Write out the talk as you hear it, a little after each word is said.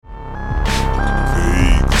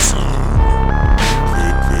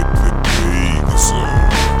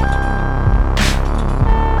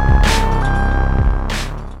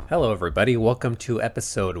everybody. Welcome to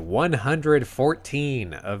episode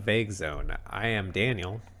 114 of Vague Zone. I am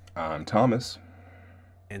Daniel, I'm Thomas.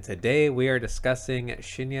 and today we are discussing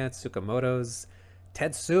Shinya Tsukamoto's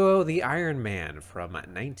Tetsuo the Iron Man from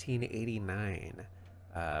 1989.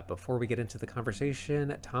 Before we get into the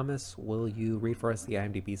conversation, Thomas, will you read for us the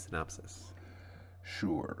IMDb synopsis?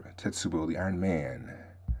 Sure, Tetsubo the Iron Man.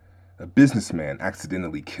 A businessman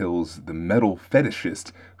accidentally kills the metal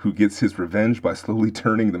fetishist who gets his revenge by slowly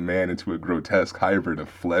turning the man into a grotesque hybrid of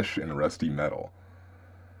flesh and rusty metal.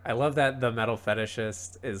 I love that the metal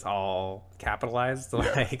fetishist is all capitalized.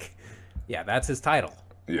 Yeah, Like, yeah, that's his title.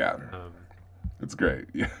 yeah, Um, it's great.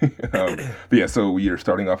 But yeah, so we are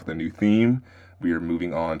starting off with a new theme. We are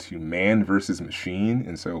moving on to man versus machine.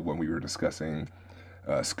 And so when we were discussing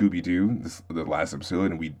Scooby Doo, the last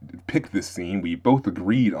episode, and we picked this scene. We both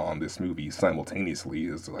agreed on this movie simultaneously.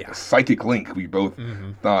 It's like yeah. a psychic link. We both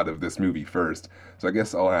hmm thought of this movie first. So I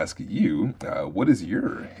guess I'll ask you, what is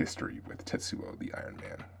your history with Tetsuo the Iron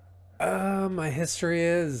Man? My history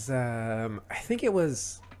is, I think it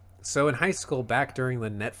was so in high school back during the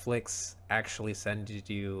Netflix actually sent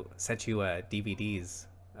you DVDs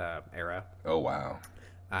era. Oh wow,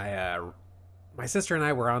 I My sister and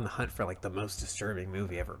I were on the hunt for like the most disturbing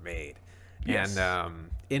movie ever made, and yes,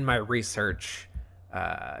 in my research,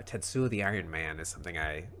 Tetsuo the Iron Man is something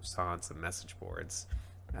I saw on some message boards.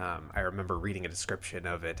 I remember reading a description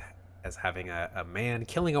of it as having a man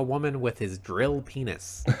killing a woman with his drill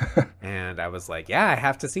penis. And I was like, yeah, I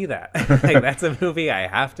have to see that. Like, that's a movie I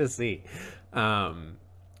have to see. Um,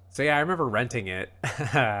 so yeah, I remember renting it.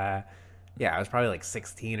 Yeah, I was probably like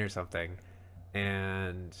 16 or something.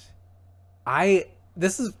 And I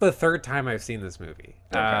this is the third time I've seen this movie.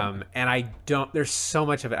 okay, And I don't there's so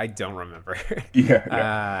much of it I don't remember. yeah,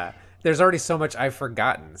 yeah, There's already so much I've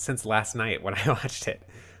forgotten since last night when I watched it.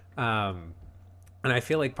 Um, and I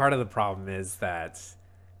feel like part of the problem is that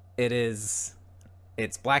it is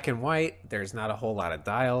it's black and white. There's not a whole lot of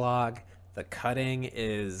dialogue. The cutting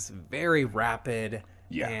is very rapid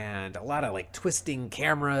yeah. and a lot of like twisting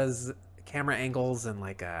camera angles, and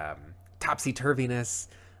like topsy turviness.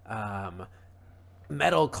 Um,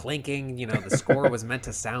 Metal clinking. You know, the score was meant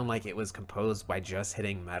to sound like it was composed by just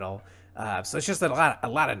hitting metal. So it's just a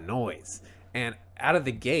lot of noise. And out of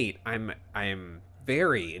the gate, I'm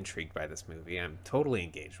very intrigued by this movie. I'm totally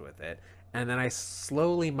engaged with it. And then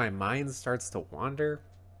my mind starts to wander,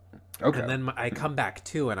 Okay, and then I come back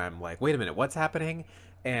to, and I'm like, wait a minute, what's happening?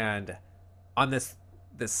 And on this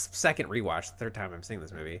second rewatch, the third time I'm seeing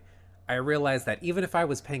this movie, I realized that even if I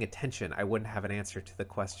was paying attention, I wouldn't have an answer to the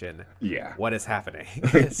question, yeah, what is happening?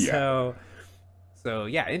 yeah, So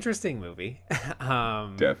yeah, interesting movie.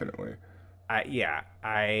 um definitely.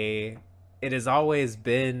 I it has always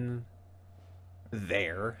been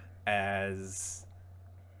there as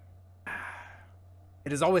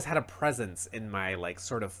it has always had a presence in my like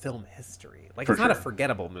sort of film history. Like, For it's not a sure.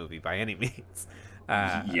 forgettable movie by any means.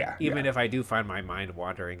 Yeah, Even yeah. if I do find my mind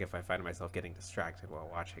wandering, if I find myself getting distracted while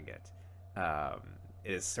watching it, um,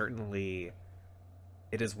 it is certainly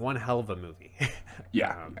it is one hell of a movie.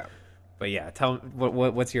 Yeah, um, yeah. but yeah,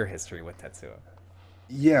 what's your history with Tetsuo?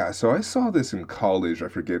 Yeah, so I saw this in college. I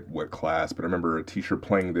forget what class, but I remember a teacher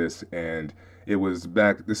playing this, and it was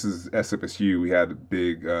back. This is SFSU. We had a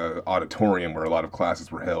big auditorium where a lot of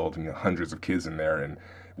classes were held, and hundreds of kids in there. And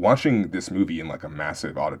watching this movie in like a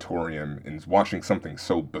massive auditorium and watching something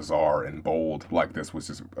so bizarre and bold like this was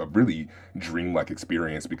just a really dreamlike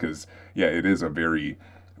experience because, yeah, it is a very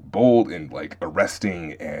bold and like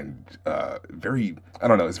arresting and very, I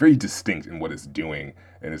don't know, it's very distinct in what it's doing,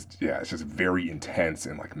 and it's, yeah, it's just very intense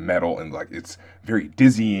and like metal, and like it's very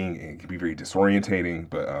dizzying and it can be very disorientating,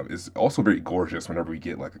 but it's also very gorgeous whenever we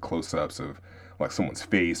get like a close-ups of like someone's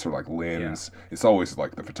face or like Yeah. limbs. It's always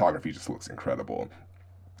like the photography just looks incredible.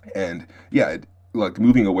 And yeah, like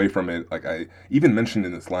moving away from it, like I even mentioned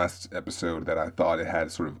in this last episode that I thought it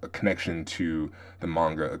had sort of a connection to the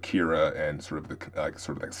manga Akira and sort of the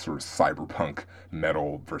sort of cyberpunk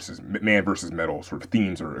metal versus man versus metal sort of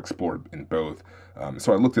themes are explored in both.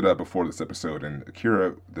 So I looked it up before this episode, and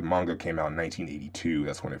Akira, the manga came out in 1982.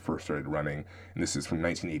 That's when it first started running, and this is from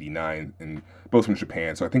 1989, and both from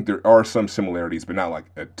Japan. So I think there are some similarities, but not like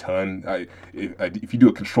a ton. If you do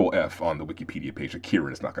a Control F on the Wikipedia page,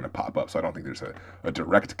 Akira is not going to pop up. So I don't think there's a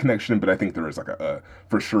direct connection, but I think there is like a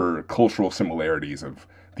for sure cultural similarities of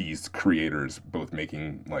these creators both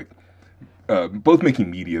making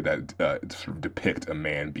media that sort of depict a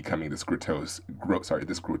man becoming this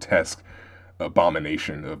this grotesque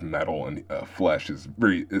abomination of metal and flesh is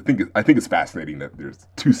very. I think it's fascinating that there's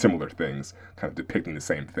two similar things kind of depicting the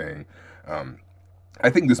same thing. Um, I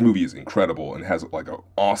think this movie is incredible and has like an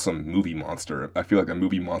awesome movie monster. I feel like a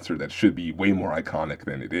movie monster that should be way more iconic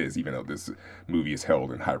than it is, even though this movie is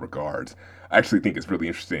held in high regards. I actually think it's really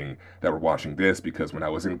interesting that we're watching this because when I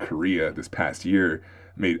was in Korea this past year,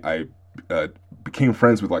 I uh, became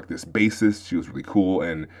friends with like this bassist. She was really cool,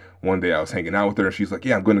 and one day I was hanging out with her, and she's like,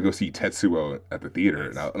 "Yeah, I'm going to go see Tetsuo at the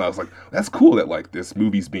theater," Nice. and I was like, "That's cool that like this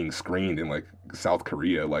movie's being screened in like South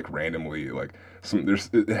Korea, like randomly, like."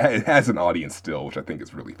 It has an audience still, which I think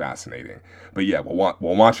is really fascinating. But yeah, while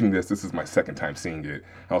watching this is my second time seeing it.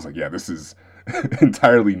 I was like, yeah, this is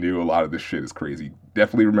entirely new. A lot of this shit is crazy.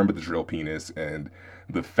 Definitely remember the drill penis and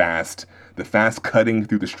the fast cutting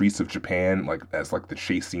through the streets of Japan, like as like the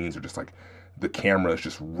chase scenes are just like the camera is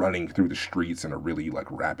just running through the streets in a really like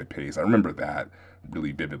rapid pace. I remember that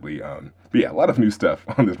really vividly. But yeah, a lot of new stuff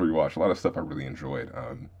on this rewatch. A lot of stuff I really enjoyed.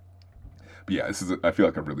 But yeah, I feel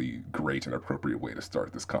like a really great and appropriate way to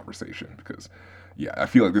start this conversation because, yeah, I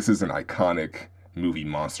feel like this is an iconic movie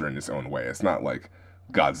monster in its own way. It's not like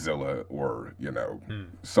Godzilla or,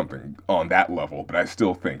 something on that level, but I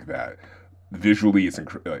still think that visually it's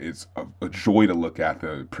a joy to look at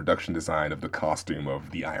the production design of the costume of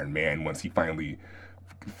the Iron Man once he finally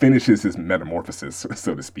finishes his metamorphosis,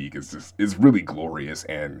 so to speak. Is really glorious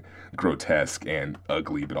and grotesque and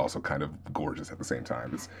ugly, but also kind of gorgeous at the same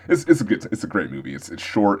time. It's a great movie. It's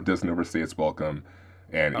short, doesn't overstay its welcome,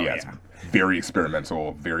 and Oh yeah, it's yeah. very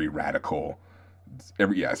experimental, very radical.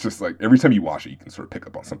 It's just like every time you watch it, you can sort of pick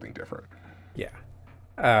up on something different. Yeah.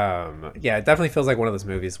 Yeah, it definitely feels like one of those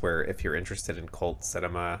movies where if you're interested in cult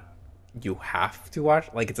cinema, you have to watch.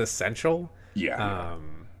 Like it's essential. Yeah, yeah.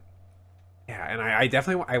 Um, yeah, and I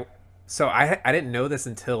definitely I didn't know this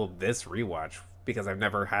until this rewatch because I've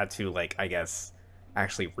never had to like I guess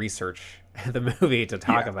actually research the movie to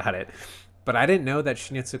talk Yeah. about it. But I didn't know that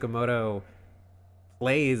Shinya Tsukamoto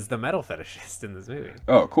plays the metal fetishist in this movie.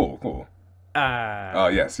 Oh, cool, cool. Oh,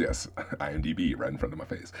 Uh, yes, yes. IMDb right in front of my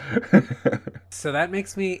face. so that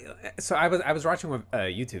makes me. So I was watching a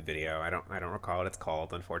YouTube video. I don't recall what it's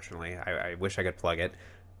called. Unfortunately, I wish I could plug it.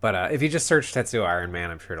 But if you just search Tetsuo Iron Man,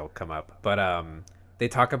 I'm sure it'll come up. But they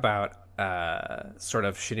talk about sort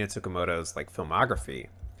of Shinya Tsukamoto's like filmography,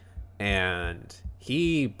 and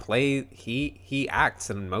he acts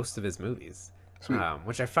in most of his movies, Sweet.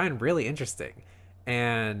 which I find really interesting.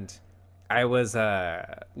 And I was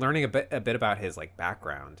learning a bit about his like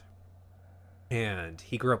background, and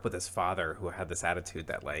he grew up with his father who had this attitude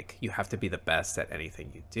that like you have to be the best at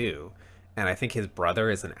anything you do. And I think his brother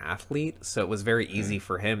is an athlete, so it was very easy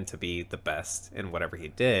for him to be the best in whatever he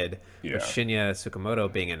did. With Yeah. Shinya Tsukamoto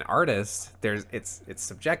being an artist, it's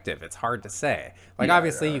subjective. It's hard to say. Like Yeah,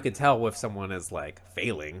 obviously yeah. you could tell if someone is like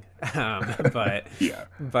failing, but Yeah.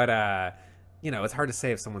 it's hard to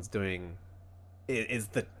say if someone's doing is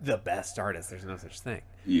the best artist. There's no such thing.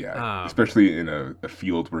 Yeah, Um, especially in a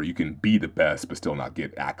field where you can be the best but still not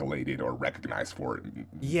get accoladed or recognized for it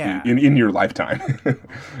yeah, in your lifetime.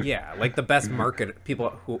 yeah. Like the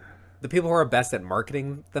people who are best at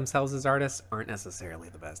marketing themselves as artists aren't necessarily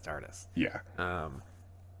the best artists. Yeah. Um,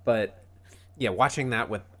 but yeah, watching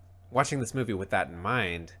this movie with that in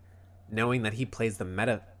mind, knowing that he plays the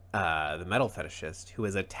metal fetishist who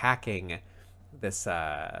is attacking this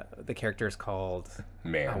the character is called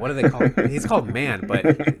Man. what do they call he's called man, but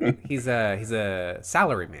he's a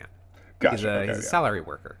salary man. He's Gotcha. a Okay, he's a yeah. salary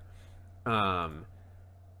worker. Um,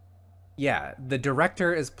 yeah, the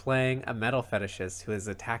director is playing a metal fetishist who is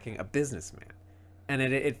attacking a businessman, and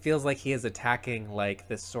it feels like he is attacking like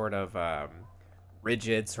this sort of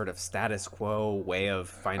rigid, sort of status quo way of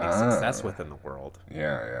finding success Ah. within the world,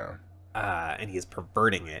 Yeah, yeah. and he's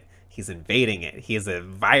perverting it. He's invading it. He is a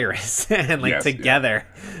virus, and like Yes, yeah. together,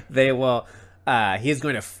 they will. He is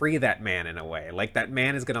going to free that man in a way. Like that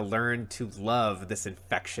man is going to learn to love this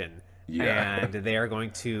infection, Yeah. and they are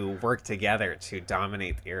going to work together to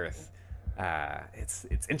dominate the earth.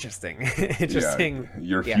 It's interesting, interesting. Yeah.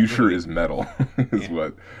 Your Yeah, future movie. is metal is Yeah.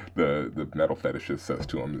 what the metal fetishist says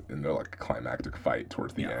to him in their like climactic fight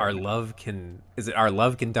towards the Yeah, end. our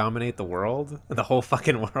love can dominate the world, the whole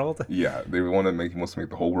fucking world. Yeah, they want to make he wants to make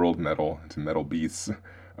the whole world metal into metal beasts.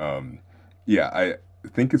 Um, yeah, I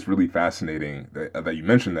think it's really fascinating that you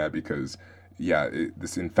mentioned that because yeah,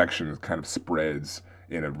 this infection kind of spreads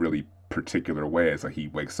in a really particular way. It's like he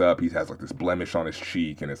wakes up, he has like this blemish on his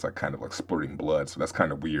cheek, and it's like kind of like splurting blood. So that's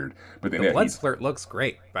kind of weird. But then The yeah, blood he's splurt looks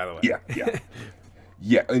great, by the way. yeah, yeah.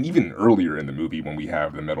 Yeah, and even earlier in the movie when we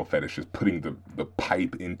have the metal fetish just putting the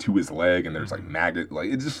pipe into his leg and there's like maggot, like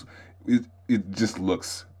it just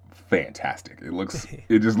looks fantastic.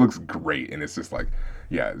 It just looks great, and it's just like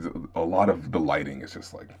yeah, a lot of the lighting is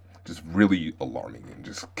just like just really alarming and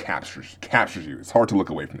just captures you. It's hard to look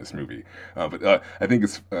away from this movie, but I think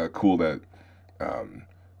it's cool that um,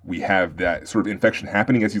 we have that sort of infection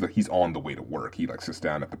happening as he's on the way to work. He like sits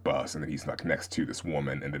down at the bus, and then he's like next to this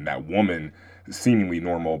woman, and then that woman is seemingly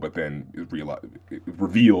normal, but then it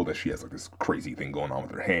revealed that she has like this crazy thing going on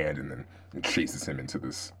with her hand, and then it chases him into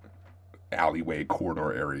this alleyway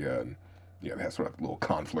corridor area, and yeah, they have sort of a little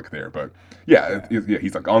conflict there. But yeah, yeah,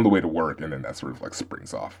 he's like on the way to work, and then that sort of like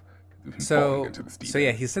springs off him falling into this deep So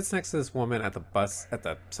yeah, end. he sits next to this woman at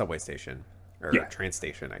the subway station or Yeah, train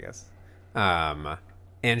station, I guess.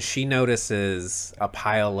 And she notices a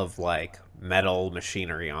pile of like metal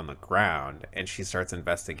machinery on the ground, and she starts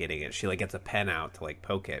investigating it. She like gets a pen out to like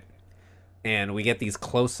poke it, and we get these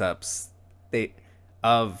close-ups. They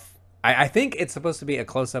of I think it's supposed to be a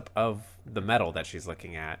close-up of the metal that she's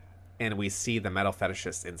looking at, and we see the metal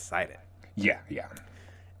fetishist inside it. yeah, yeah,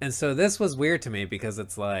 And so this was weird to me because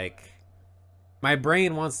it's like my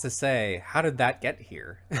brain wants to say, how did that get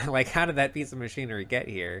here? Like, how did that piece of machinery get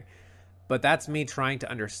here? But that's me trying to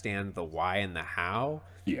understand the why and the how.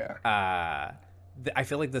 yeah, I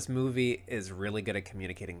feel like this movie is really good at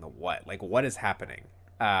communicating the what. Like, what is happening?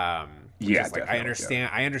 Which yeah, is like, definitely.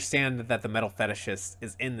 I understand that the metal fetishist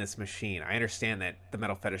is in this machine. I understand that the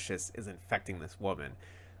metal fetishist is infecting this woman.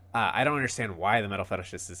 I don't understand why the metal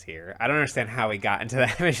fetishist is here. I don't understand how he got into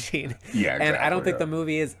that machine. Yeah, And I don't exactly, think yeah. the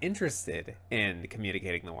movie is interested in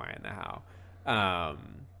communicating the why and the how.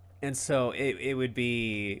 And so it would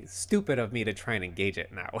be stupid of me to try and engage it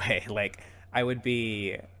in that way. Like, I would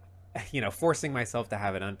be, forcing myself to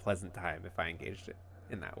have an unpleasant time if I engaged it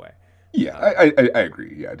in that way. Yeah, Um, I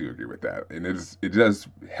agree. Yeah, I do agree with that. And it does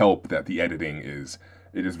help that the editing is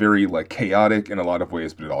very like chaotic in a lot of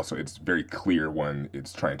ways, but it's very clear when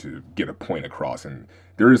it's trying to get a point across, and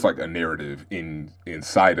there is like a narrative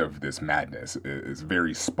inside of this madness. It's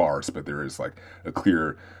very sparse, but there is like a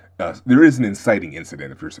clear. There is an inciting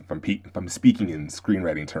incident. If I'm speaking in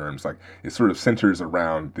screenwriting terms, like it sort of centers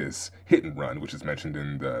around this hit and run, which is mentioned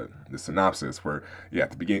in the synopsis, where yeah,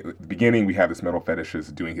 at the beginning we have this metal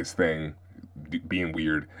fetishist doing his thing, being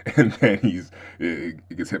weird, and then he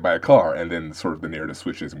gets hit by a car, and then sort of the narrative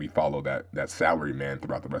switches, and we follow that salary man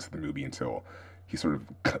throughout the rest of the movie until he sort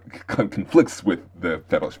of conflicts with the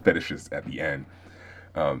fetishes at the end.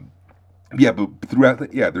 Yeah, but throughout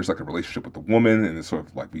there's like a relationship with the woman, and it's sort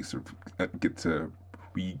of like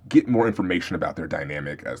we get more information about their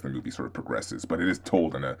dynamic as the movie sort of progresses, but it is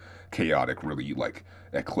told in a chaotic, really like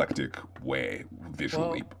eclectic way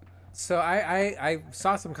visually. well, so I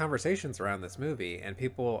saw some conversations around this movie, and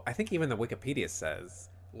people, I think even the Wikipedia says,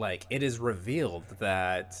 like, it is revealed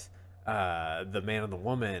that the man and the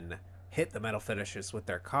woman hit the metal fetishist with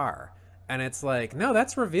their car. And it's like, no,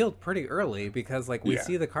 that's revealed pretty early because, like, we Yeah.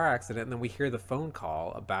 see the car accident and then we hear the phone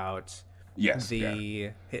call about Yes. Yeah.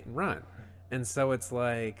 the hit and run. And so it's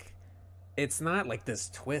like, it's not like this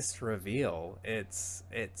twist reveal. It's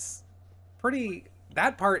pretty,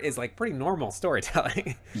 that part is like pretty normal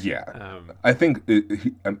storytelling. Yeah, um, I think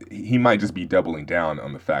he might just be doubling down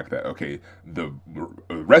on the fact that okay, the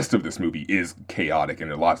rest of this movie is chaotic and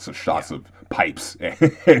there are lots of shots yeah. of pipes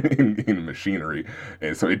and machinery,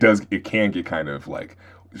 and so it can get kind of like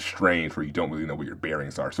strange where you don't really know what your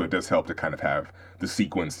bearings are. So it does help to kind of have the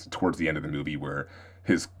sequence towards the end of the movie where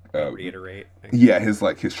his They reiterate. yeah, his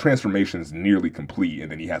transformation's nearly complete,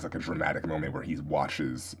 and then he has like a dramatic moment where he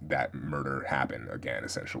watches that murder happen again,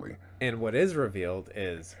 essentially. And what is revealed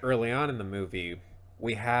is early on in the movie,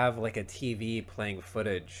 we have like a TV playing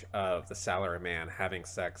footage of the salaryman having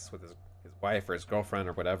sex with his wife or his girlfriend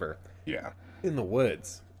or whatever Yeah, in the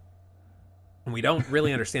woods. And we don't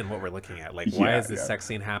really understand what we're looking at. Like, why yeah, is this yeah, sex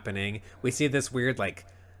scene happening? We see this weird, like,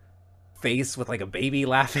 face with like a baby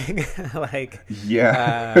laughing. Like,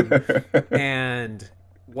 yeah, and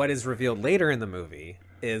what is revealed later in the movie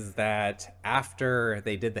is that after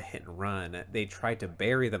they did the hit and run, they tried to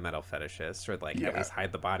bury the metal fetishist or like at yeah. least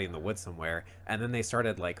hide the body in the woods somewhere, and then they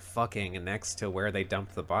started like fucking next to where they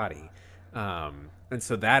dumped the body. And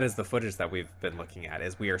so that is the footage that we've been looking at,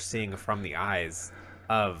 is we are seeing from the eyes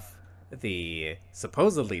of the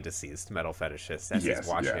supposedly deceased metal fetishist as Yes,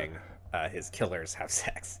 he's yeah. watching his killers have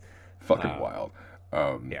sex. Fucking wild.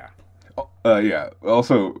 Yeah. Yeah.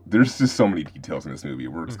 Also, there's just so many details in this movie.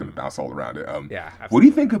 We're just gonna bounce all around it. Yeah, What do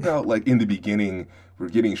you absolutely. think about like in the beginning, we're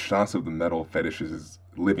getting shots of the metal fetishes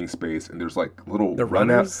living space, and there's like little The run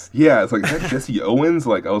out. runners? Yeah, it's like is that Jesse Owens?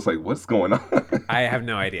 Like I was like, what's going on? I have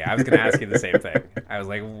no idea. I was going to ask you the same thing. I was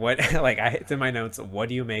like, what? Like, it's in my notes. What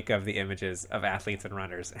do you make of the images of athletes and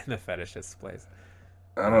runners in the fetishist place?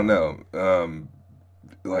 I don't know.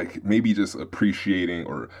 like maybe just appreciating,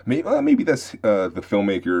 or maybe that's the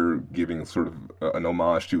filmmaker giving sort of an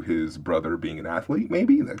homage to his brother being an athlete.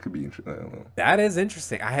 Maybe that could be interesting. I don't know. That is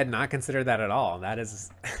interesting. I had not considered that at all. That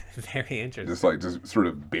is very Just interesting. like just sort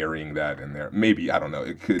of burying that in there. Maybe I don't know.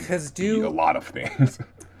 It could Because be a lot of things.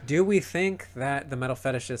 do we think that the metal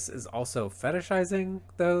fetishist is also fetishizing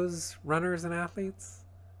those runners and athletes?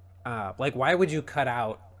 Like, why would you cut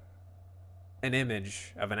out an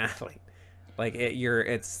image of an athlete? Like,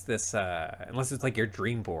 it's this unless it's like your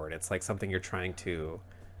dream board. It's like something you're trying to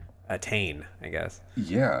attain, I guess.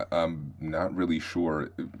 Yeah, not really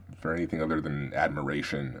sure for anything other than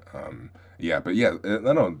admiration. Yeah, but yeah, I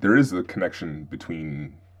don't know. There is a connection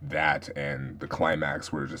between that and the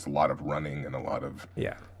climax, where there's just a lot of running and a lot of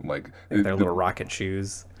Yeah, like like their the little rocket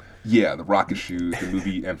shoes. yeah, the rocket shoes. The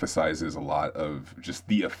movie emphasizes a lot of just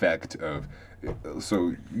the effect of. So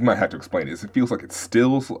you might have to explain it. It feels like it's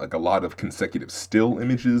stills, like a lot of consecutive still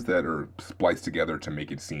images that are spliced together to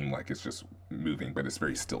make it seem like it's just moving, but it's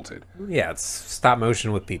very stilted. Yeah, it's stop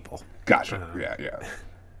motion with people. Gotcha. Uh, Yeah, yeah.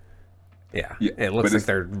 yeah, Yeah, it but looks like it's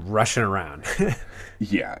they're rushing around.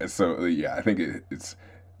 yeah. So yeah, I think it's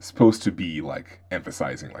supposed to be like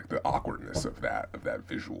emphasizing like the awkwardness of that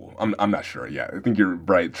visual. I'm not sure. Yeah, I think you're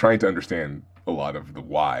right. Trying to understand a lot of the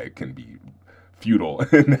why can be futile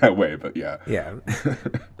in that way, but yeah. Yeah.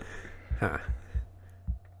 Huh.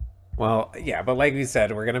 Well, yeah, but like we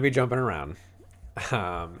said, we're gonna be jumping around.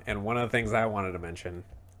 And one of the things I wanted to mention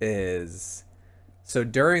is so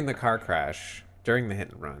during the car crash, during the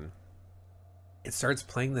hit and run, it starts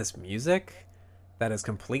playing this music that is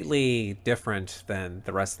completely different than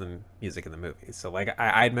the rest of the music in the movie. So, like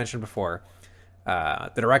I had mentioned before,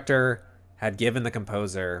 the director had given the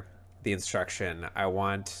composer the instruction, I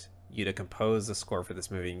want you to compose the score for this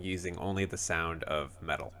movie using only the sound of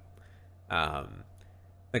metal. Um,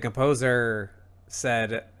 the composer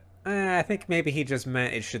said, I think maybe he just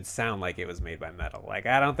meant it should sound like it was made by metal. Like,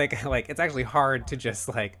 I don't think, like, it's actually hard to just,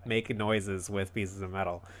 like, make noises with pieces of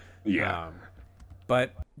metal. Yeah. Um,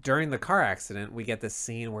 but during the car accident, we get this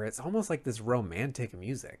scene where it's almost like this romantic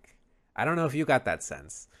music. I don't know if you got that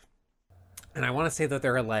sense. And I want to say that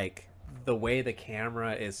they're like the way the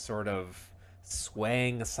camera is sort of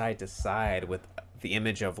swaying side to side with the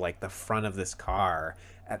image of like the front of this car.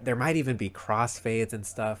 There might even be crossfades and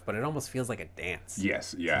stuff, but it almost feels like a dance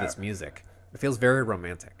Yes. to Yeah. this music. It feels very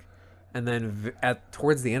romantic. And then at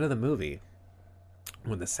towards the end of the movie,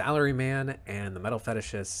 when the salaryman and the metal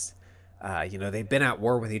fetishist, they've been at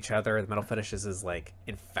war with each other. The metal fetishist is like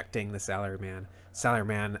infecting the salaryman.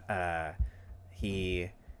 Salaryman,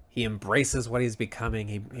 he he embraces what he's becoming.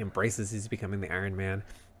 He embraces he's becoming the Iron Man,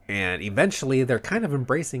 and eventually they're kind of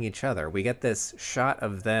embracing each other. We get this shot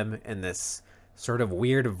of them in this sort of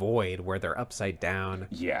weird void where they're upside down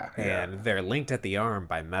Yeah. Yeah. and they're linked at the arm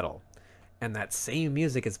by metal, and that same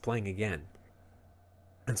music is playing again.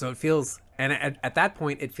 And so it feels, and at that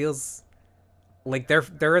point it feels like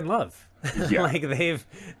they're in love. Yeah. Like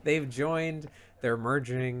they've joined, they're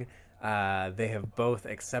merging, they have both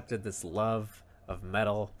accepted this love of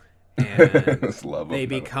metal, and This love they of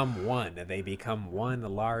metal. become one. They become one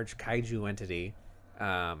large kaiju entity,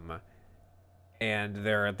 um, and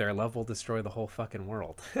their love will destroy the whole fucking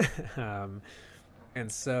world. um,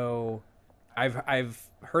 and so I've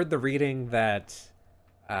heard the reading that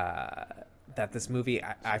uh, that this movie,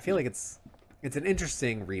 I feel like it's an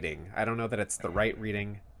interesting reading. I don't know that it's the right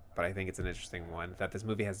reading, but I think it's an interesting one, that this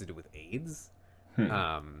movie has to do with AIDS.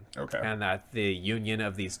 Okay. And that the union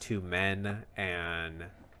of these two men and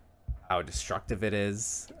how destructive it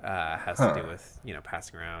is has to do Huh. with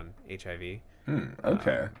passing around HIV.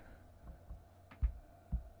 Okay.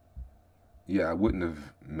 Yeah, I wouldn't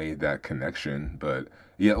have made that connection, but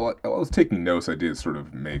yeah, well, I was taking notes. I did sort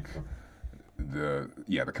of make the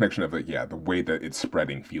connection of it. Yeah, the way that it's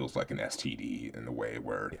spreading feels like an STD in a way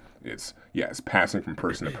where it's passing from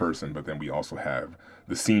person to person, but then we also have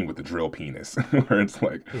the scene with the drill penis where it's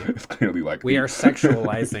like it's clearly like We are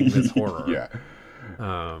sexualizing this horror. Yeah,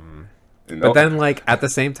 Um, and but then, like, at the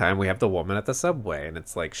same time, we have the woman at the subway, and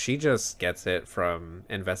it's like she just gets it from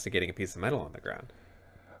investigating a piece of metal on the ground.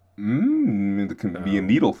 it can be a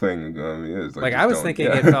needle thing. Yeah, it's Like, just I was don't- thinking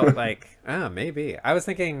yeah. it felt like, maybe. I was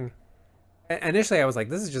thinking, initially, I was like,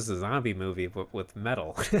 this is just a zombie movie, but with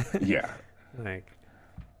metal. Yeah. Like,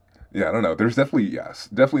 Yeah, I don't know. There's definitely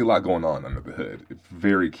a lot going on under the hood.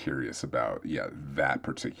 Very curious about that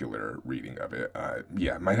particular reading of it.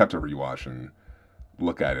 Yeah, might have to rewatch and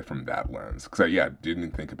look at it from that lens because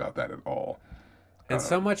didn't think about that at all. and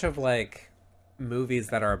so much of, like, movies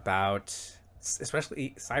that are about,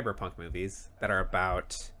 especially cyberpunk movies, that are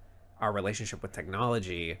about our relationship with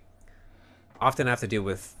technology often have to do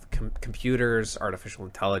with computers, artificial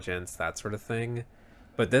intelligence, that sort of thing.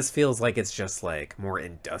 But this feels like it's just like more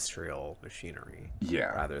industrial machinery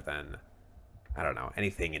Yeah. rather than, I don't know,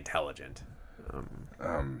 anything intelligent.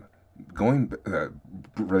 Going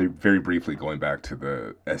very, very briefly going back to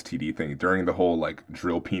the STD thing during the whole like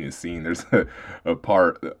drill penis scene, there's a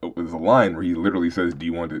part, there's a line where he literally says, "Do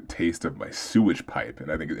you want a taste of my sewage pipe?"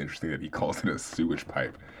 And I think it's interesting that he calls it a sewage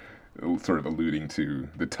pipe, sort of alluding to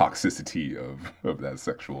the toxicity of that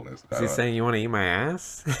sexualness. Is he saying you want to eat my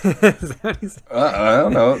ass? Is that what he's I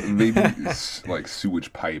don't know, maybe like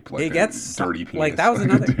sewage pipe, like He gets dirty penis. like that was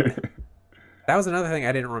another. That was another thing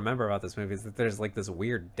I didn't remember about this movie is that there's like this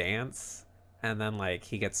weird dance and then like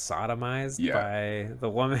he gets sodomized by the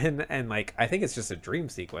woman and like I think it's just a dream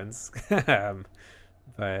sequence.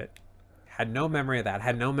 But had no memory of that.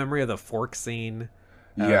 Had no memory of the fork scene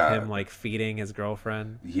of him like feeding his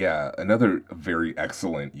girlfriend. Yeah, another very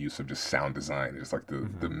excellent use of just sound design, just like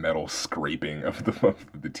the metal scraping of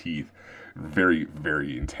the teeth. Very,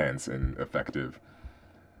 very intense and effective.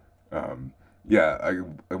 Yeah,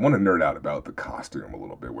 I want to nerd out about the costume a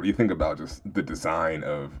little bit. What do you think about just the design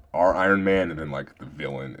of our Iron Man and then like the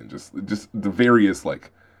villain and just the various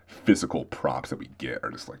like physical props that we get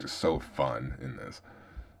are just so fun in this.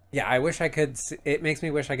 Yeah, I wish I could. It makes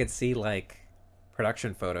me wish I could see like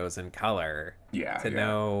production photos in color. To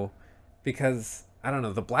know, because I don't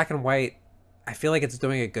know the black and white. I feel like it's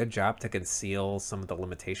doing a good job to conceal some of the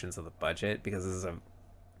limitations of the budget because this is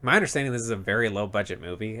my understanding. This is a very low budget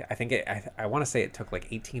movie. I think I want to say it took like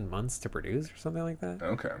 18 months to produce or something like that.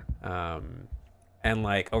 Okay. And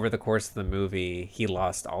like over the course of the movie, he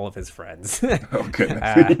lost all of his friends. Oh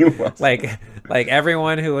goodness. Like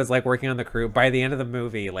everyone who was like working on the crew. By the end of the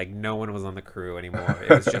movie, like no one was on the crew anymore. It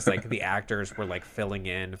was just like the actors were like filling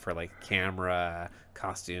in for like camera,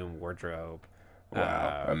 costume, wardrobe,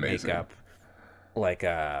 Wow, amazing. makeup. Like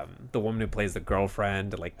the woman who plays the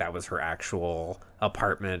girlfriend, like that was her actual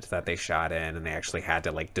apartment that they shot in, and they actually had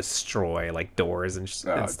to like destroy like doors and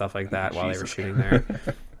stuff like that while they were shooting there.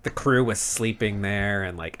 The crew was sleeping there,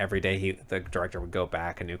 and like every day the director would go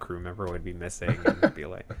back, a new crew member would be missing, and it'd be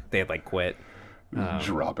like they had like quit,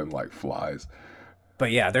 dropping like flies.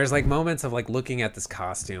 But yeah, there's like moments of like looking at this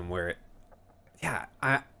costume where,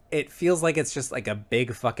 it feels like it's just like a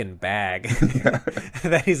big fucking bag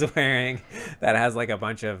that he's wearing that has like a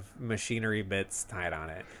bunch of machinery bits tied on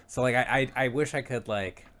it. So like I wish I could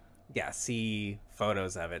like see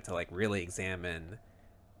photos of it to like really examine.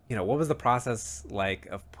 What was the process like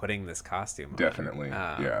of putting this costume on? Definitely,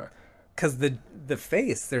 yeah. Because the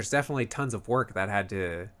face, there's definitely tons of work that had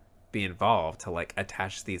to be involved to like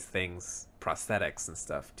attach these things, prosthetics and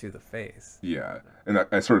stuff, to the face. Yeah, and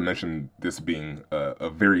I sort of mentioned this being a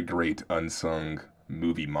very great unsung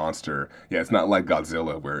movie monster. Yeah, it's not like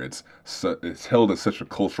Godzilla where it's held as such a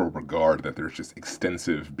cultural regard that there's just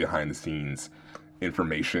extensive behind the scenes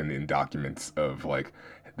information and documents of like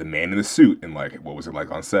the man in the suit and like what was it like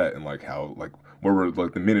on set and like how like where were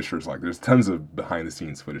like the miniatures, like there's tons of behind the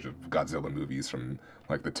scenes footage of Godzilla movies from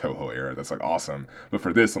like the Toho era that's like awesome. But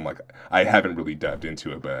for this I'm like I haven't really dived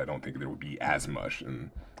into it, but I don't think there would be as much, and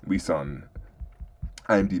at least on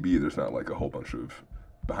IMDb there's not like a whole bunch of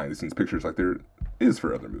behind the scenes pictures like there is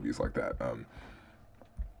for other movies like that.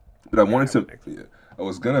 But I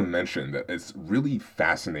was gonna mention that it's really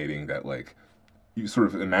fascinating that like you sort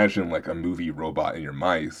of imagine like a movie robot in your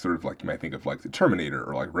mind, sort of like you might think of like the Terminator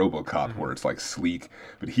or like RoboCop, where it's like sleek.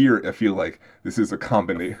 But here, I feel like this is a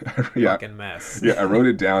combination. Fucking mess. Yeah, I wrote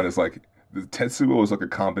it down as like the Tetsuo is like a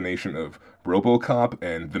combination of RoboCop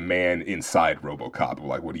and the man inside RoboCop,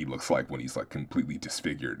 like what he looks like when he's like completely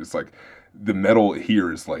disfigured. It's like the metal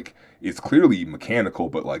here is like it's clearly mechanical,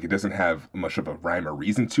 but like it doesn't have much of a rhyme or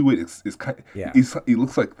reason to it. It's kind of, he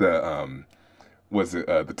looks like the was it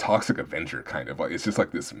the Toxic Avenger kind of like it's just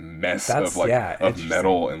like this mess of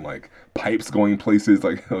metal and like pipes going places.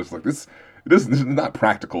 Like I was like this is not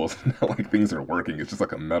practical. It's not like things are working. It's just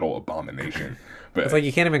like a metal abomination. But it's like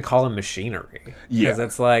you can't even call them machinery. Because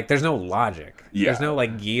it's like there's no logic. There's no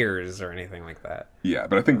like gears or anything like that. Yeah,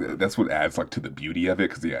 but I think that's what adds like to the beauty of it,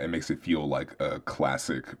 because it makes it feel like a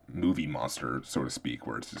classic movie monster, so to speak,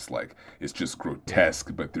 where it's just like it's just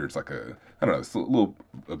grotesque, but there's like I don't know, it's a little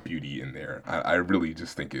beauty in there. I really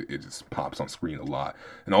just think it just pops on screen a lot,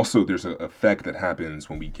 and also there's an effect that happens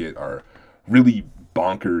when we get our really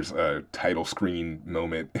bonkers title screen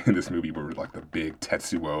moment in this movie where like the big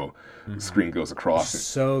Tetsuo screen goes across.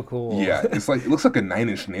 So cool. Yeah, it's like it looks like a Nine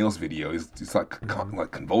Inch Nails video. It's like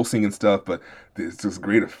like convulsing and stuff, but there's this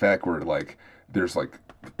great effect where like there's like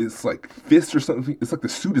it's like fists or something. It's like the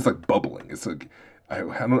suit is like bubbling. It's like I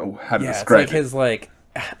don't know how to describe it's like it. his like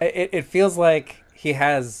it feels like he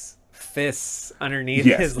has fists underneath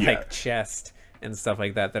Yes, his yeah, like chest and stuff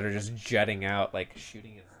like that that are just jutting out, like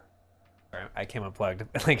shooting his. I came unplugged,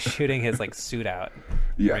 like shooting his like suit out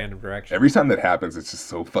in yeah. random Every directions. time that happens, it's just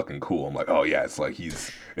so fucking cool. I'm like, oh yeah, it's like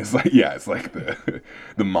yeah, it's like the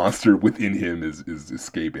the monster within him is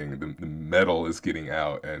escaping. The metal is getting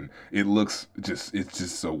out, and it's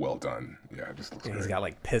just so well done. Yeah, it just looks Yeah, he's great. got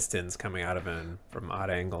like pistons coming out of him from odd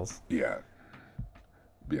angles. Yeah,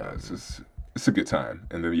 yeah, Um, it's a good time.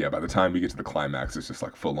 And then yeah, by the time we get to the climax, it's just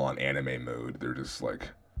like full on anime mode. They're just like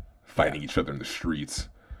yeah, fighting each other in the streets.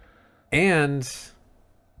 and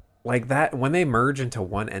like that when they merge into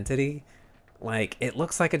one entity, like it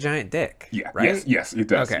looks like a giant dick, Yeah, yes, right? yes, it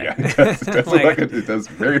does. Okay, Yeah, it does. It does look like like it does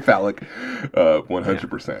very phallic, yeah.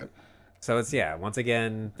 100%. So it's yeah, once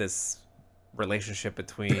again this relationship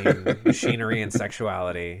between machinery and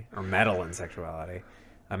sexuality, or metal and sexuality.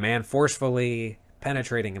 A man forcefully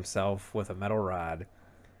penetrating himself with a metal rod,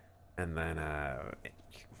 and then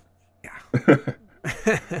yeah.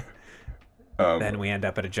 um, Then we end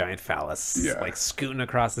up at a giant phallus, yeah, like scooting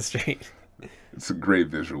across the street. it's a great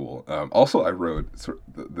visual. Also, I wrote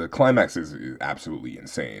the climax is absolutely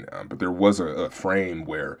insane, but there was a frame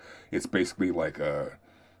where it's basically like a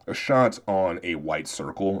shot on a white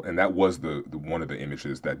circle, and that was the one of the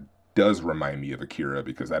images that does remind me of Akira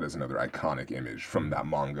because that is another iconic image from that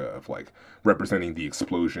manga of like representing the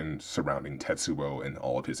explosion surrounding Tetsuo and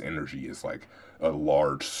all of his energy is like a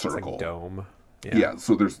large It's like circle. dome. Yeah. Yeah,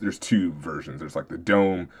 so there's two versions. There's like the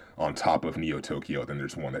dome on top of Neo Tokyo, then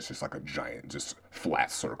there's one that's just like a giant, just flat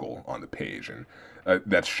circle on the page, and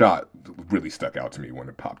that shot really stuck out to me when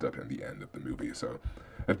it popped up in the end of the movie. So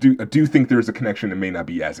I do think there's a connection. It may not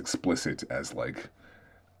be as explicit as like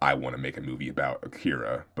I want to make a movie about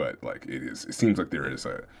Akira, but like it is. It seems like there is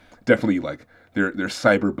a definitely like there's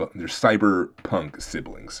cyberpunk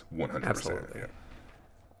siblings, 100%. Absolutely. Yeah.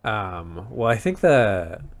 Well, I think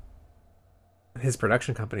the his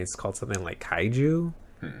production company is called something like Kaiju,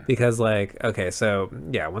 Hmm. because like okay, so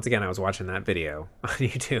yeah, once again I was watching that video on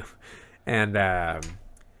YouTube, and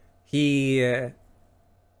he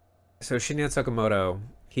so Shinya Tsukamoto,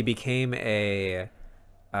 he became a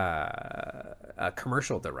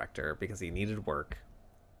commercial director because he needed work,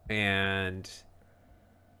 and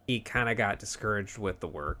he kind of got discouraged with the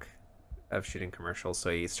work of shooting commercials, so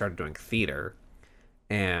he started doing theater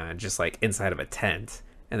and just like inside of a tent.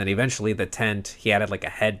 And then eventually the tent, he added like a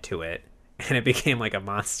head to it and it became like a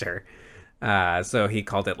monster. So he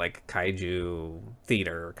called it like Kaiju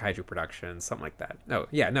Theater or Kaiju Productions, something like that. No,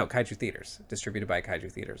 yeah, no, Kaiju Theaters, distributed by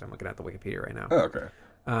Kaiju Theaters. I'm looking at the Wikipedia right now. Oh, okay.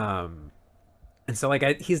 Um, and so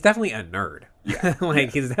like he's definitely a nerd. Yeah.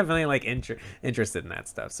 Like Yeah. he's definitely like interested in that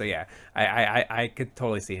stuff. So yeah, I could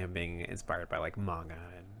totally see him being inspired by like manga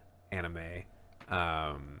and anime.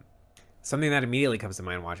 Um, Something that immediately comes to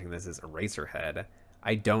mind watching this is Eraserhead.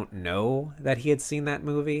 I don't know that he had seen that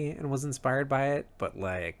movie and was inspired by it, but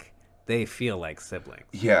like they feel like siblings.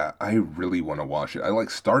 Yeah, I really want to watch it. I like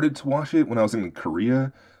started to watch it when I was in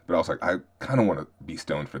Korea, but I was like, I kind of want to be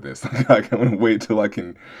stoned for this. Like, I want to wait till I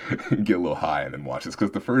can get a little high and then watch this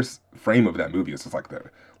because the first frame of that movie is just like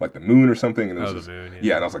the moon or something, and it was Oh, the just moon, yeah,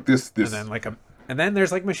 yeah. and I was like, And then and then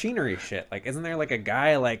there's like machinery shit. Like, isn't there like a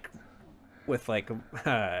guy like with like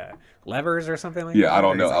levers or something like yeah, I that,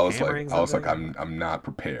 or don't know. he's like hammering I was like, something? I'm not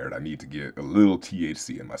prepared. I need to get a little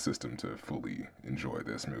THC in my system to fully enjoy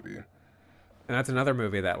this movie. And that's another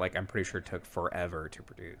movie that like I'm pretty sure took forever to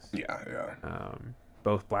produce. Yeah, yeah.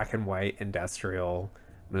 Both black and white industrial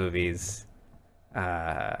movies.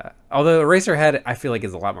 Although Eraserhead, I feel like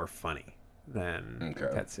is a lot more funny than Okay.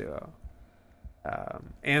 Tetsuo.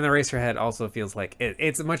 And Eraserhead also feels like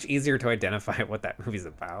it's much easier to identify what that movie's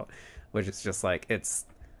about, which is just like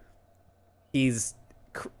he's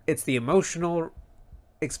it's the emotional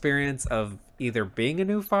experience of either being a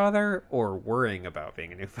new father or worrying about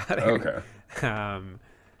being a new father. Okay. um,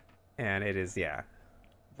 and it is yeah,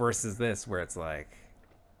 versus this where it's like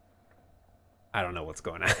I don't know what's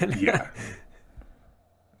going on. Yeah,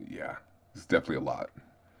 yeah. It's definitely a lot.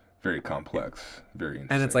 Very Yeah. complex. Very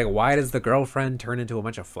And it's interesting. like, why does the girlfriend turn into a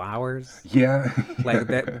bunch of flowers? Yeah. Like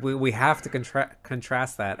that, we have to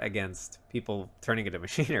contrast that against people turning into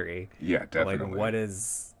machinery. Yeah, But like, definitely. what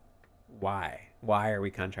is why? Why are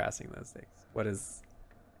we contrasting those things? What is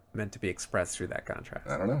meant to be expressed through that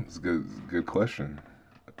I contrast? don't know. It's a good question.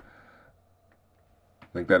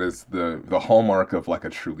 I think that is the hallmark of like a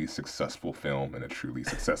truly successful film and a truly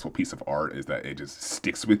successful piece of art is that it just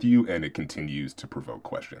sticks with you and it continues to provoke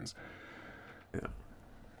questions. Yeah.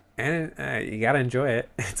 And you gotta enjoy it.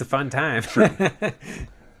 It's a fun time. True.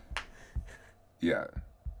 Yeah.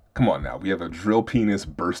 Come on now, we have a drill penis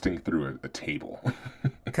bursting through a table.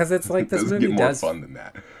 Because it's like It this doesn't get movie more does, fun than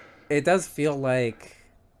that. it does feel like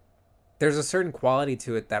there's a certain quality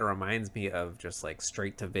to it that reminds me of just like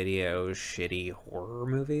straight to video shitty horror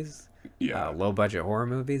movies, Yeah. low budget horror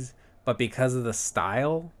movies. But because of the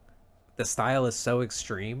style is so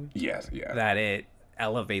extreme Yes. Yeah. that it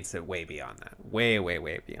elevates it way beyond that, way, way,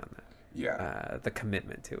 way beyond that. Yeah. The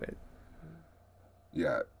commitment to it.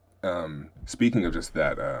 Yeah. Speaking of just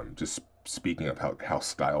that, just speaking of how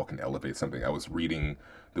style can elevate something, I was reading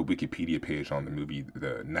the Wikipedia page on the movie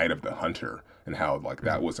The Night of the Hunter, and how like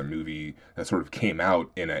that was a movie that sort of came out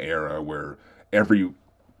in an era where every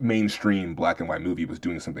mainstream black and white movie was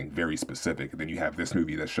doing something very specific. And then you have this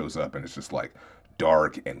movie that shows up and it's just like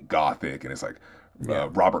dark and gothic, and it's like Yeah.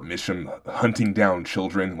 Robert Mitchum hunting down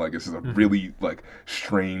children. Like this is a Hmm. really like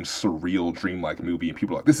strange, surreal, dreamlike movie, and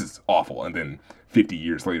people are like, "This is awful." And then 50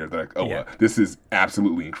 years later, they're like, "Oh, Yeah. this is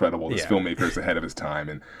absolutely incredible. This Yeah. filmmaker is ahead of his time."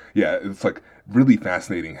 And yeah, it's like really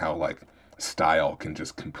fascinating how like style can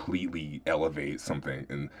just completely elevate something.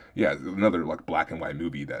 And yeah, another like black and white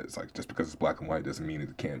movie that is like just because it's black and white doesn't mean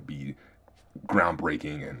it can't be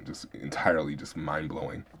groundbreaking and just entirely just mind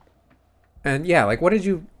blowing. And yeah, like what did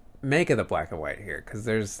you make of the black and white here? Because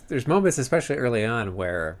there's moments, especially early on,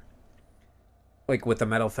 where like with the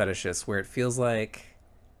metal fetishists, where it feels like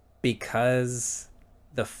because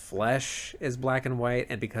the flesh is black and white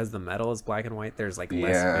and because the metal is black and white, there's like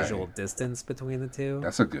less Yeah, visual distance between the two.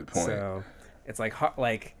 that's a good point. So it's like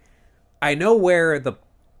like I know where the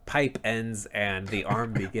pipe ends and the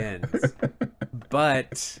arm begins,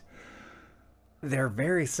 but they're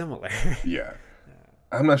very similar. Yeah,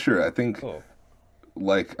 I'm not sure. I think Cool.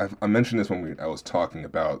 like I mentioned this when I was talking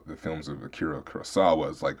about the films of Akira Kurosawa.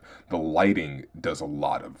 Is like the lighting does a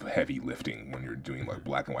lot of heavy lifting when you're doing like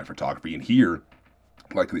black and white photography. And here,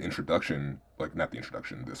 like the introduction, like not the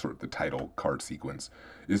introduction, the sort of the title card sequence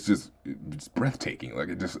is just it's breathtaking. Like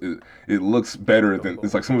it looks better than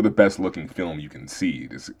it's like some of the best looking film you can see.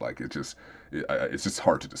 It's like it's just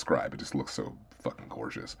hard to describe. It just looks so fucking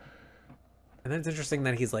gorgeous. And then it's interesting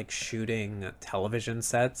that he's like shooting television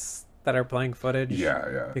sets that are playing footage. Yeah,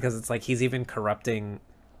 yeah, Because it's like he's even corrupting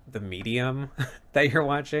the medium that you're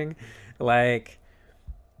watching. Like,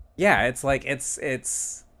 yeah, it's like it's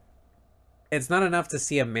not enough to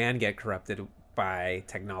see a man get corrupted by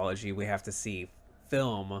technology. We have to see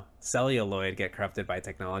film celluloid get corrupted by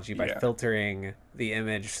technology by yeah, filtering the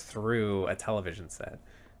image through a television set.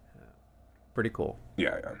 Pretty cool.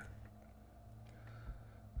 yeah, yeah.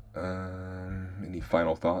 Any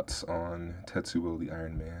final thoughts on Tetsuo the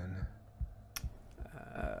Iron Man?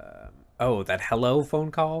 Oh, that hello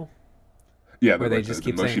phone call Yeah, where they just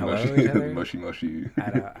keep saying hello to each the other. mushy mushy.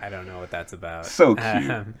 I don't know what that's about. So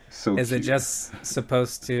cute, so Is it cute. just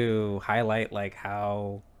supposed to highlight like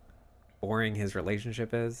how boring his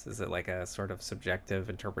relationship is? Is it like a sort of subjective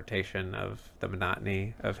interpretation of the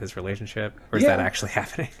monotony of his relationship, or is that Yeah. actually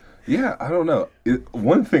happening? Yeah, I don't know.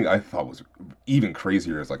 One thing I thought was even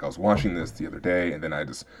crazier is like I was watching this the other day, and then I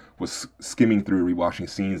just was skimming through rewatching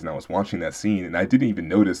scenes, and I was watching that scene, and I didn't even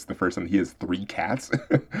notice the first time he has three cats.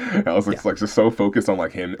 I was Yeah. like just so focused on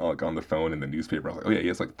like him like on the phone and the newspaper. I was like, oh yeah, he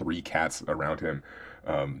has like three cats around him.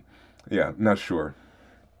 Yeah, not sure.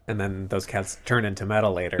 And then those cats turn into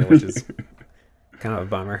metal later, which is kind of a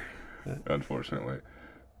bummer. Unfortunately.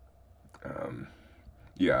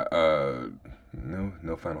 Yeah.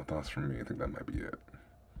 No final thoughts from me. I think that might be it.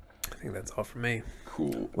 I think that's all from me.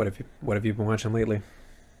 Cool. What have you been watching lately?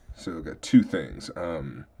 So I got two things.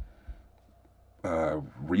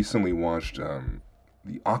 Recently watched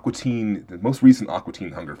the most recent Aqua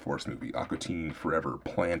Teen Hunger Force movie, Aqua Teen Forever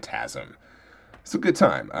Plantasm. It's a good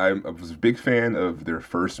time. I was a big fan of their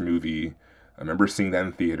first movie. I remember seeing that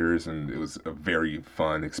in theaters, and it was a very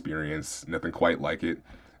fun experience. Nothing quite like it.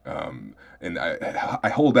 And I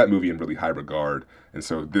hold that movie in really high regard, and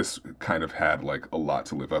so this kind of had like a lot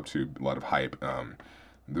to live up to, a lot of hype.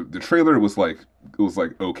 The trailer was like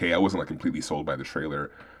okay. I wasn't like completely sold by the trailer,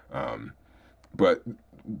 but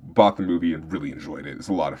bought the movie and really enjoyed it. It's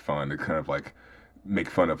a lot of fun. It kind of like make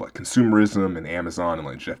fun of like consumerism and Amazon and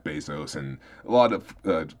like Jeff Bezos, and a lot of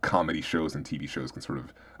comedy shows and TV shows can sort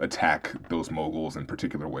of attack those moguls in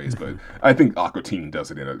particular ways. But I think Aqua Teen does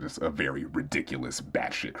it in just a very ridiculous,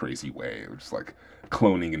 batshit crazy way. Just like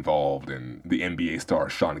cloning involved, and the NBA star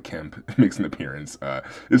Sean Kemp makes an appearance.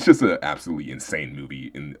 It's just an absolutely insane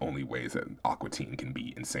movie in the only ways that Aqua Teen can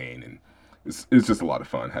be insane, and it's just a lot of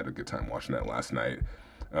fun. Had a good time watching that last night.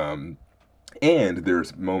 And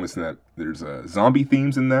there's moments in that there's zombie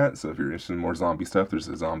themes in that. So if you're interested in more zombie stuff, there's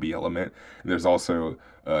a zombie element. And there's also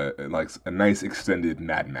like a nice extended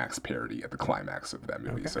Mad Max parody at the climax of that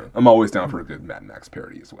movie. Okay. So I'm always down for a good Mad Max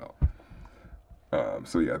parody as well.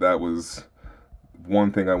 So yeah, that was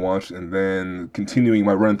one thing I watched. And then continuing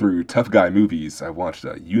my run through tough guy movies, I watched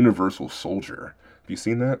Universal Soldier. Have you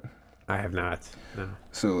seen that? I have not. No.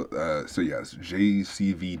 So yes,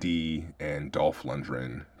 JCVD and Dolph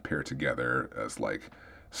Lundgren pair together as like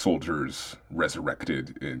soldiers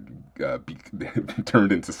resurrected and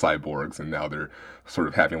turned into cyborgs, and now they're sort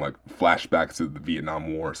of having like flashbacks to the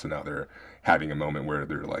Vietnam War. So now they're having a moment where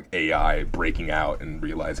they're like AI breaking out and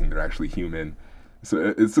realizing they're actually human.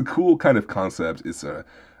 So it's a cool kind of concept. It's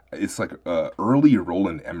like a early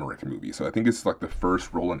Roland Emmerich movie. So I think it's like the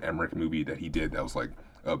first Roland Emmerich movie that he did that was like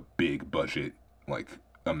a big budget like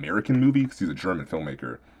American movie because he's a German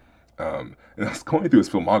filmmaker. And I was going through his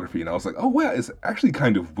filmography and I was like, oh wow, it's actually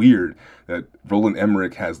kind of weird that Roland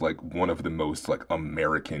Emmerich has like one of the most like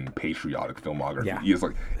American patriotic filmography. Yeah. He has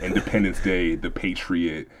like Independence Day, The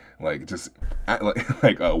Patriot, like just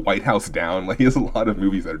like White House Down. Like he has a lot of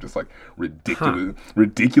movies that are just like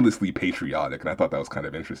ridiculously patriotic, and I thought that was kind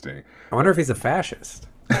of interesting. I wonder if he's a fascist.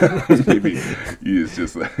 Maybe he is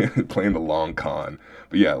just playing the long con.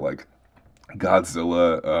 But yeah, like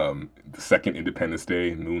Godzilla, the second Independence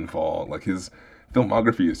Day, Moonfall, like his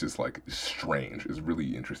filmography is just like strange. It's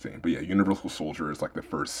really interesting. But yeah, Universal Soldier is like the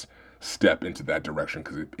first step into that direction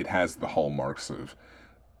because it has the hallmarks of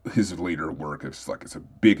his later work. It's like it's a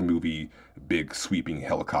big movie, big sweeping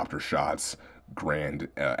helicopter shots, grand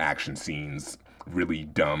action scenes, really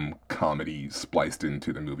dumb comedy spliced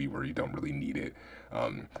into the movie where you don't really need it.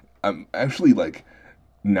 I'm actually like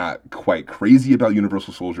not quite crazy about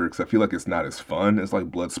Universal Soldier because I feel like it's not as fun as like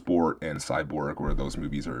Bloodsport and Cyborg, where those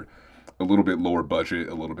movies are a little bit lower budget,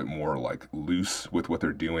 a little bit more like loose with what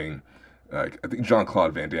they're doing. Like I think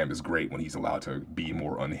Jean-Claude Van Damme is great when he's allowed to be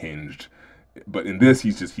more unhinged, but in this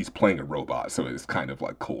he's playing a robot, so it's kind of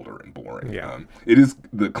like colder and boring. Yeah. It is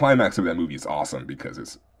the climax of that movie is awesome because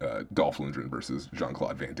it's Dolph Lundgren versus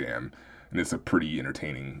Jean-Claude Van Damme, and it's a pretty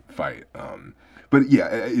entertaining fight. But yeah,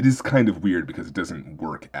 it is kind of weird because it doesn't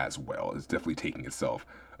work as well. It's definitely taking itself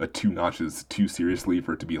a two notches too seriously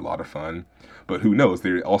for it to be a lot of fun. But who knows?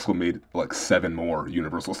 They also made like 7 more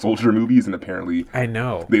Universal Soldier movies, and apparently I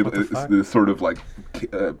know. it's sort of like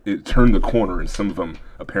it turned the corner, and some of them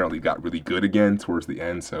apparently got really good again towards the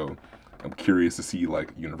end. So I'm curious to see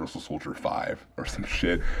like Universal Soldier 5 or some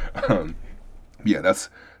shit. Yeah, that's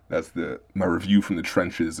my review from the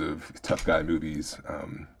trenches of tough guy movies.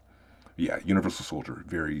 Yeah, Universal Soldier,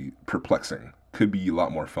 very perplexing. Could be a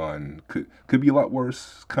lot more fun. Could be a lot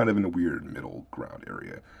worse. Kind of in a weird middle ground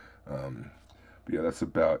area. But yeah, that's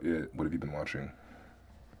about it. What have you been watching?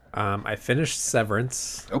 I finished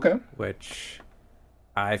Severance, Okay. which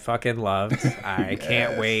I fucking loved. I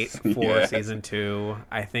can't wait for Yes. season 2.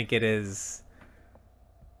 I think it is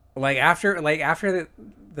after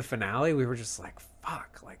the finale, we were just like,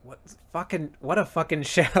 fuck, like what a fucking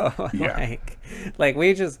show. Yeah. like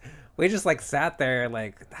we just like sat there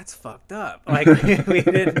like that's fucked up. Like we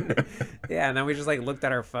didn't. Yeah, and then we just like looked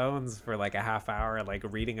at our phones for like a half hour, like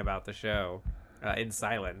reading about the show in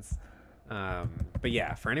silence. But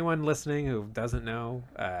yeah, for anyone listening who doesn't know,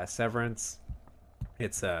 Severance,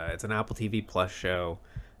 it's an Apple TV Plus show.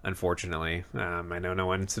 Unfortunately, I know no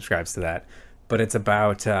one subscribes to that, but it's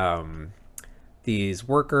about these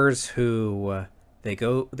workers who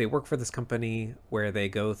they work for this company where they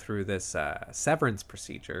go through this severance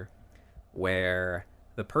procedure where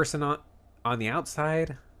the person on the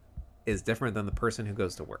outside is different than the person who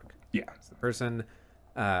goes to work. Yeah. So the person,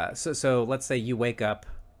 so let's say you wake up,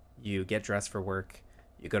 you get dressed for work,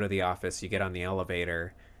 you go to the office, you get on the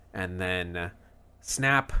elevator, and then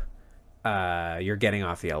snap, you're getting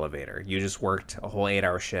off the elevator. You just worked a whole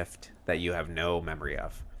 8-hour shift that you have no memory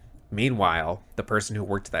of. Meanwhile, the person who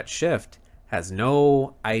worked that shift has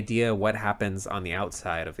no idea what happens on the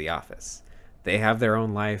outside of the office. They have their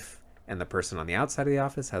own life, and the person on the outside of the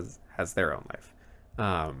office has their own life.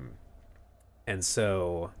 And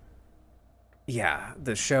so, yeah,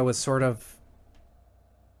 the show is sort of,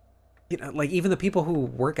 like even the people who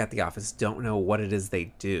work at the office don't know what it is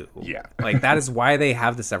they do. Yeah. Like that is why they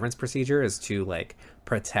have the severance procedure, is to like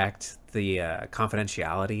protect the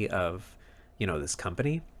confidentiality of, this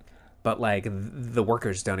company. But like the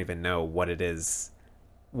workers don't even know what it is,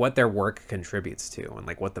 what their work contributes to, and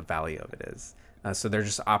like what the value of it is. So they're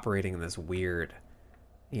just operating in this weird,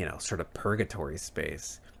 sort of purgatory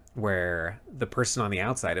space where the person on the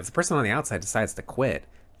outside, if the person on the outside decides to quit,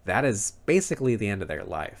 that is basically the end of their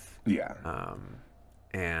life. Yeah.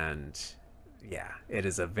 And Yeah, it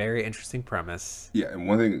is a very interesting premise. Yeah, and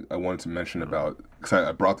one thing I wanted to mention Um, about, because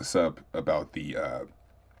I brought this up about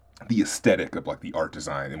the aesthetic of like the art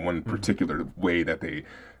design and one mhm. particular way that they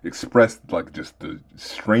expressed like just the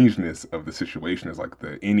strangeness of the situation is like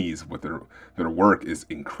the innies with their work is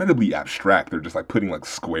incredibly abstract. They're just like putting like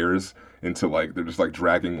squares into like they're just like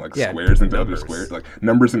dragging like Yeah, squares into other squares, numbers. like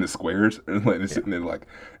numbers into squares, and like, it's Yeah, sitting there like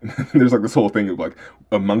there's like this whole thing of like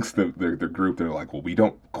amongst the group they're like, well, we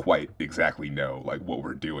don't quite exactly know like what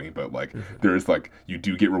we're doing, but like mhm. there's like you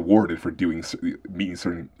do get rewarded for doing meeting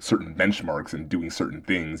certain benchmarks and doing certain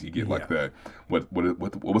things. You get like Yeah. the what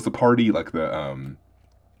was the party like the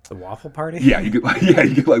The Waffle Party. yeah, you get like yeah,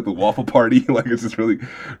 you get like the waffle party. Like it's this really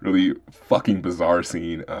fucking bizarre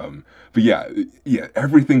scene. But yeah,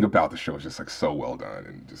 everything about the show is just like so well done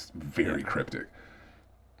and just very Yeah. cryptic.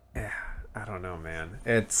 Yeah. I don't know, man.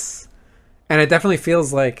 And it definitely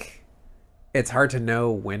feels like it's hard to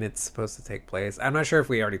know when it's supposed to take place. I'm not sure if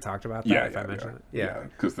we already talked about that. Yeah, If I yeah, yeah, mentioned it, yeah. yeah.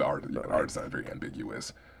 Because the But art like, design is very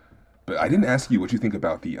ambiguous. But I yeah. didn't ask you what you think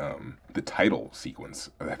about the title sequence.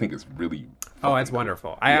 I think it's really Oh, it's fucking cool.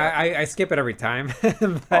 wonderful. Yeah. I skip it every time,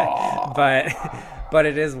 but but Ah. but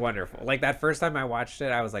it is wonderful. Like that first time I watched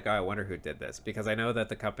it, I was like, oh, I wonder who did this because I know that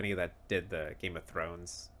the company that did the Game of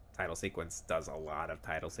Thrones title sequence does a lot of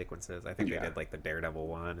title sequences. I think they Yeah. did like the Daredevil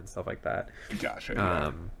one and stuff like that. Gotcha. Yeah.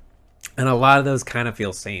 Um, and a lot of those kind of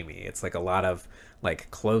feel samey. It's like a lot of like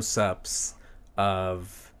close-ups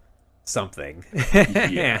of something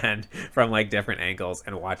Yeah. and from like different angles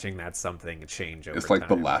and watching that something change over It's like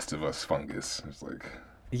the time. Last of Us fungus. It's like,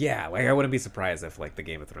 Yeah, like I wouldn't be surprised if like the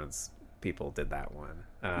Game of Thrones people did that one.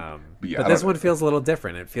 but yeah, But I this don't one know. feels a little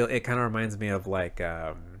different. It kind of reminds me of like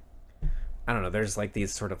I don't know. There's like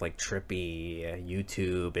these sort of like trippy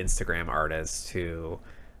YouTube, Instagram artists who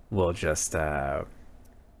will just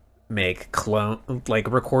make clone like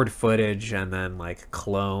record footage and then like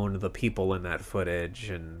clone the people in that footage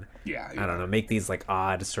and Yeah, I don't yeah. know, make these like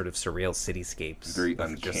odd sort of surreal It's cityscapes very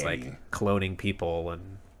with just like uncanny. cloning people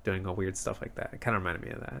and doing all weird stuff like that. It kind of reminded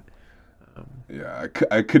me of that. Yeah,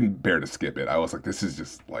 I couldn't bear to skip it. I was like, this is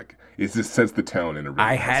just like it just sets the tone in a really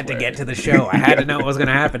I nice had to get way. to the show. I had Yeah, to know what was going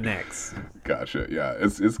to happen next. gotcha. Yeah,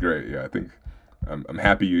 it's great. Yeah, I think I'm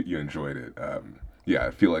happy you enjoyed it. Yeah,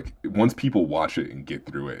 I feel like once people watch it and get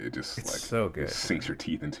through it, it just It's like so it good, sinks man. your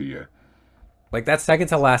teeth into you. Like that second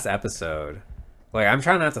to last episode. Like I'm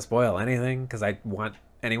trying not to spoil anything because I want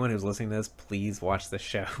anyone who's listening to this, please watch the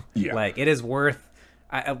show. Yeah. Like it is worth.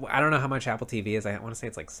 I don't know how much Apple TV is. I want to say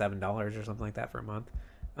it's like $7 or something like that for a month.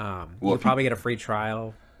 Well, You'll if you probably get a free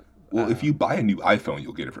trial. well if you buy a new iPhone,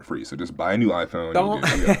 you'll get it for free. So just buy a new iPhone. You'll Don't.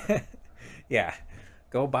 get yeah. Yeah,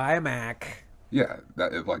 go buy a Mac. Yeah,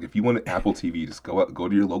 that like if you want an Apple TV, just go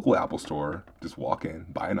to your local Apple store, just walk in,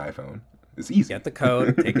 buy an iPhone. It's easy. Get the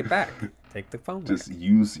code. Take it back. Take the phone back. Just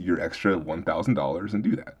use your extra $1,000 and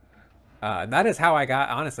do that. And that is how I got.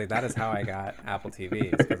 Honestly, that is how I got Apple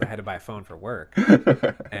TVs because I had to buy a phone for work,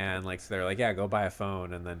 and like so they're like, yeah, go buy a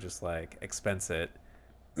phone and then just like expense it.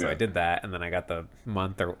 So I Yeah, did that, and then I got the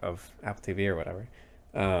month of Apple TV or whatever.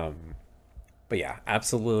 Um, but yeah,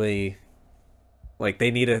 absolutely. Like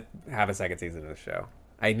they need to have a second season of the show.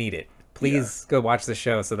 I need it. yeah, Please go watch the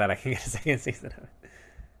show so that I can get a second season of it.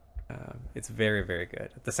 It's very, very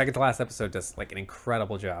good. The second to last episode does like an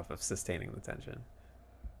incredible job of sustaining the tension.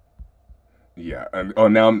 yeah. And oh,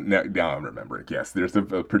 now I'm remembering. Yes, there's a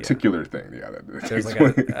Yeah. particular thing. Yeah, that There's takes like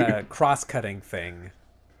place. a cross-cutting thing.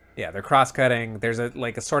 Yeah, they're cross-cutting. There's a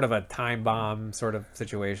like a sort of a time bomb sort of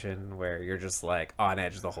situation where you're just like on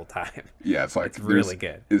edge the whole time. Yeah, it's like It's really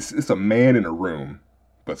good. it's a man in a room,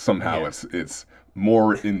 but somehow Yeah, it's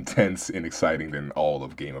more intense and exciting than all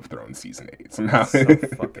of Game of Thrones season 8. Somehow, so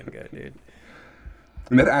fucking good, dude.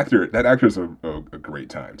 and that actor's a great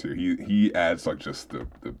time too. He adds like just the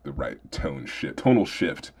right tonal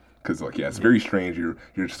shift because like yeah, it's Yeah, very strange.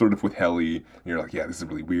 You're sort of with Helly. And you're like yeah, this is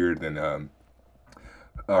really weird. Then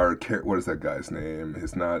what is that guy's name?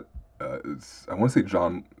 It's not. I want to say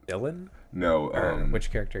John. Dylan No, or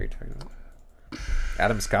which character are you talking about?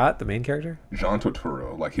 Adam Scott, the main character. John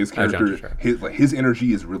Totoro. Like his Oh, John character, Turturro. his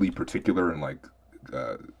energy is really particular and like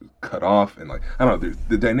uh, cut off, and like I don't know.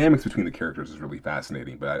 The dynamics between the characters is really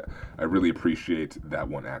fascinating. But I really appreciate that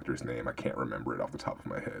one actor's name. I can't remember it off the top of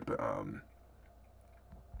my head, but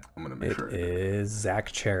I'm gonna make It sure. is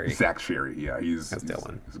Zach Cherry Zach Sherry. Yeah, as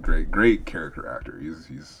Dylan. he's a great character actor. He's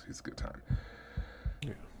a good time.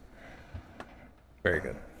 Yeah, very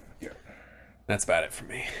good. Yeah. That's about it for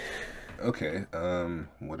me. Okay.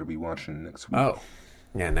 What are we watching next week? Oh,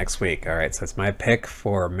 yeah, next week. All right, so it's my pick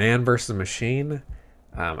for Man versus Machine.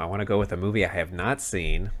 I want to go with a movie I have not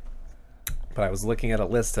seen. but I was looking at a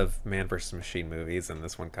list of Man vs. Machine movies, and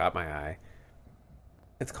this one caught my eye.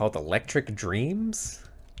 It's called Electric Dreams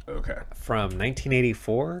Okay. from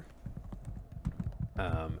 1984.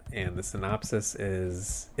 And the synopsis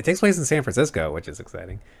is... It takes place in San Francisco, which is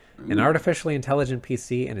exciting. An artificially intelligent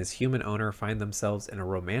PC and his human owner find themselves in a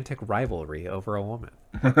romantic rivalry over a woman.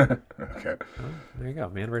 Okay. Oh, there you go.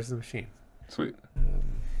 Man vs. Machine. Sweet.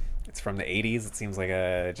 It's from the 80s. It seems like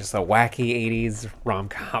just a wacky 80s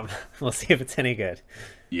rom-com. We'll see if it's any good.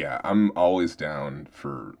 Yeah, I'm always down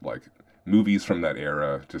for like movies from that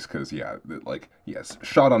era, just because, yes,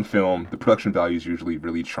 shot on film, the production value is usually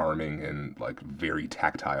really charming and like very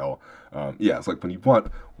tactile. It's like when you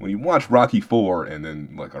watch Rocky IV and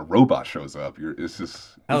then like a robot shows up, it's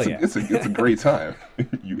a great time.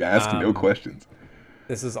 You ask no questions.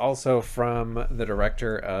 This is also from the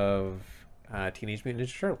director of Teenage Mutant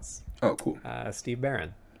Ninja Turtles. Oh, cool. Steve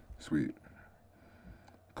Barron. Sweet.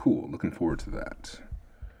 Cool. Looking forward to that.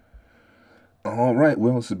 All right.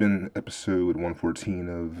 Well, this has been episode 114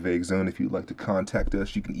 of Vague Zone. If you'd like to contact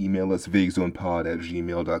us, you can email us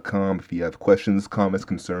vaguezonepod@gmail.com. If you have questions, comments,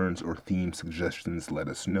 concerns, or theme suggestions, let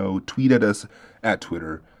us know. Tweet at us at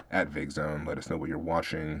Twitter, @VagueZone. Let us know what you're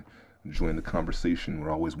watching. Join the conversation.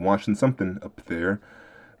 We're always watching something up there.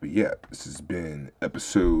 But yeah, this has been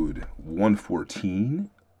episode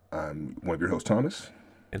 114. I'm one of your hosts, Thomas.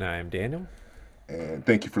 And I'm Daniel. And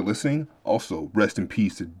thank you for listening. Also, rest in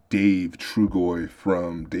peace to Dave Trugoy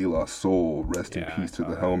from De La Soul. Rest in peace to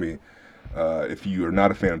the homie. If you are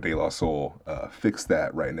not a fan of De La Soul, fix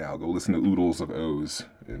that right now. Go listen to Oodles of O's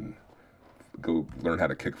and go learn how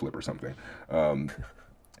to kickflip or something.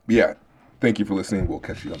 Yeah, thank you for listening. We'll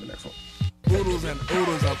catch you on the next one. Oodles and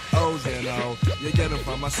oodles of O's, you know. You get them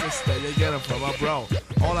from my sister, you get them from my bro.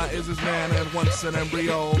 All I is man and once an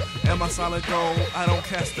embryo. And my solid gold, I don't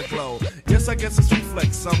cast the glow. Yes, I guess it's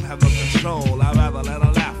reflex, some have no control. I'd rather let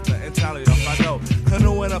her laughter and tally off I go.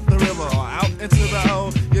 Canoeing up the river or out into the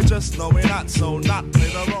O. You just know me not, so not play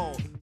the role.